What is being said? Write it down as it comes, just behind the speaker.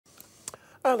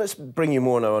Let's bring you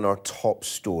more now on our top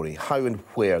story. How and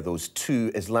where those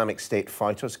two Islamic State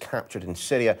fighters captured in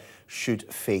Syria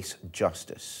should face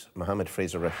justice. Muhammad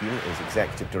Fraser Rahim is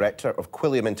Executive Director of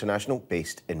Quilliam International,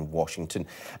 based in Washington.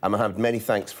 Muhammad, many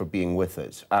thanks for being with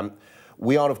us.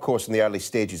 We are, of course, in the early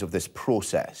stages of this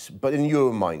process, but in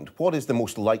your mind, what is the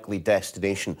most likely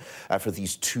destination for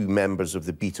these two members of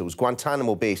the Beatles?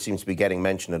 Guantanamo Bay seems to be getting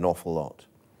mentioned an awful lot.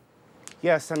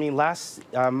 Yes, I mean, last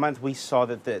month we saw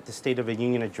that the State of the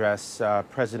Union address,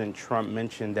 President Trump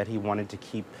mentioned that he wanted to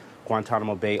keep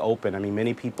Guantanamo Bay open. I mean,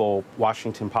 many people,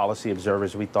 Washington policy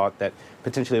observers, we thought that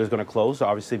potentially it was going to close,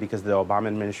 obviously because the Obama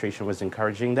administration was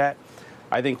encouraging that.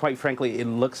 I think, quite frankly, it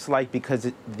looks like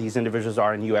because these individuals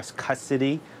are in U.S.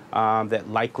 custody, that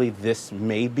likely this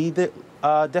may be the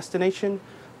destination.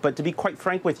 But to be quite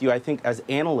frank with you, I think as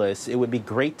analysts, it would be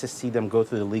great to see them go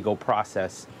through the legal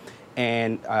process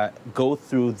and go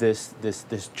through this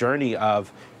journey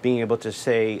of being able to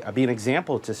say, be an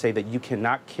example to say that you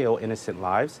cannot kill innocent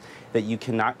lives, that you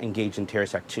cannot engage in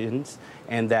terrorist actions,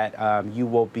 and that you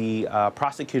will be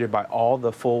prosecuted by all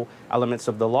the full elements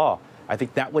of the law. I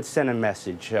think that would send a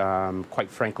message, quite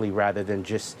frankly, rather than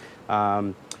just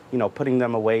putting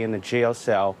them away in a jail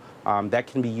cell that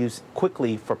can be used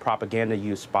quickly for propaganda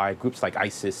use by groups like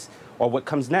ISIS or what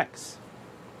comes next.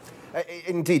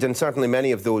 Indeed, and certainly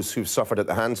many of those who've suffered at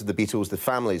the hands of the Beatles, the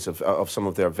families of some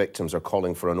of their victims, are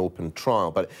calling for an open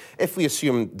trial. But if we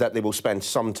assume that they will spend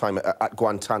some time at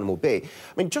Guantanamo Bay,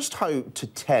 I mean, just how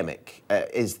totemic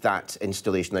is that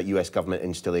installation, that US government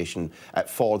installation,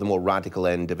 for the more radical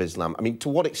end of Islam? I mean, to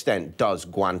what extent does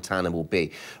Guantanamo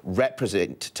Bay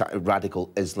represent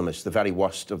radical Islamists, the very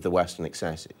worst of the Western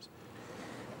excesses?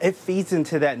 It feeds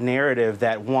into that narrative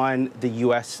that, one, the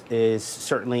U.S. is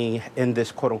certainly in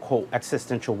this quote-unquote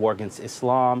existential war against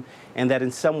Islam, and that in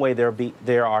some way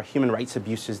there are human rights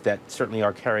abuses that certainly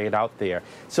are carried out there.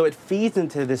 So it feeds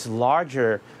into this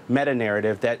larger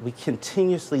meta-narrative that we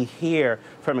continuously hear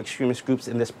from extremist groups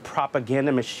in this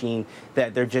propaganda machine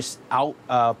that they're just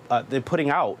they're putting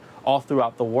out all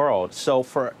throughout the world.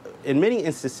 So in many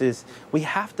instances, we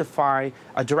have to find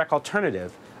a direct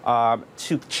alternative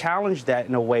to challenge that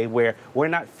in a way where we're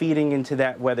not feeding into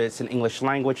that, whether it's an English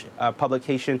language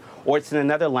publication or it's in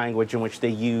another language in which they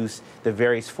use the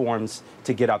various forms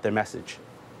to get out their message.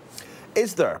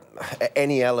 Is there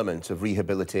any element of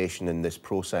rehabilitation in this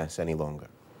process any longer?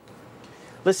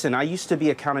 Listen, I used to be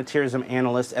a counterterrorism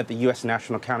analyst at the U.S.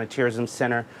 National Counterterrorism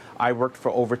Center. I worked for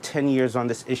over 10 years on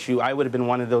this issue. I would have been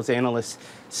one of those analysts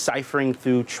ciphering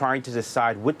through, trying to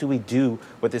decide what do we do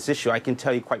with this issue. I can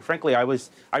tell you, quite frankly, I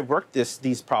worked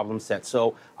these problem sets,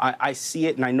 so I see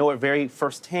it and I know it very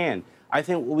firsthand. I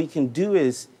think what we can do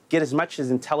is get as much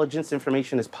as intelligence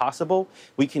information as possible.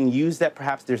 We can use that.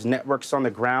 Perhaps there's networks on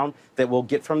the ground that we'll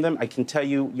get from them. I can tell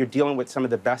you, you're dealing with some of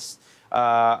the best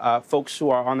folks who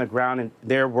are on the ground, and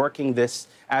they're working this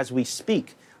as we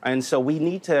speak. And so we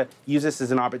need to use this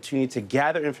as an opportunity to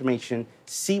gather information,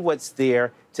 see what's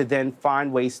there, to then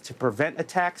find ways to prevent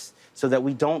attacks so that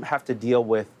we don't have to deal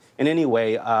with, in any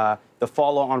way, the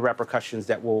follow-on repercussions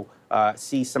that will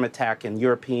see some attack in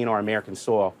European or American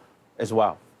soil as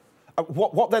well.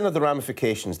 What then are the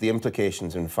ramifications, the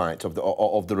implications, in fact, of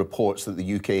the reports that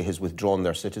the UK has withdrawn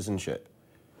their citizenship?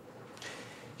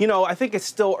 You know, I think it's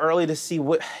still early to see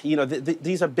what,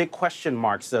 these are big question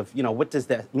marks of, what does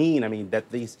that mean? I mean, that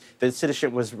the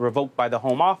citizenship was revoked by the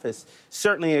Home Office.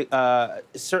 Certainly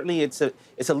it's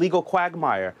a legal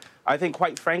quagmire. I think,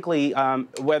 quite frankly,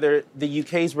 whether the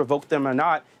UK's revoked them or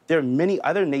not, there are many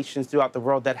other nations throughout the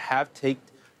world that have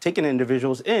taken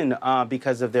individuals in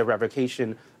because of their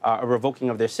revocation or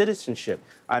revoking of their citizenship.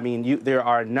 I mean, there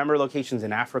are a number of locations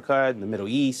in Africa, in the Middle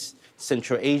East,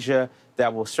 Central Asia,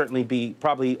 that will certainly be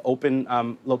probably open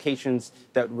locations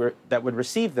that would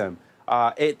receive them.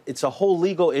 It's a whole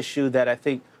legal issue that I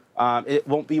think it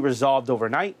won't be resolved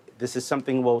overnight. This is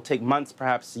something will take months,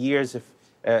 perhaps years,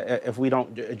 if we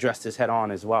don't address this head on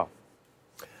as well.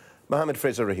 Muhammad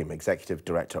Fraser Rahim, Executive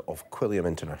Director of Quilliam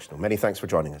International. Many thanks for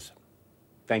joining us.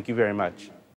 Thank you very much.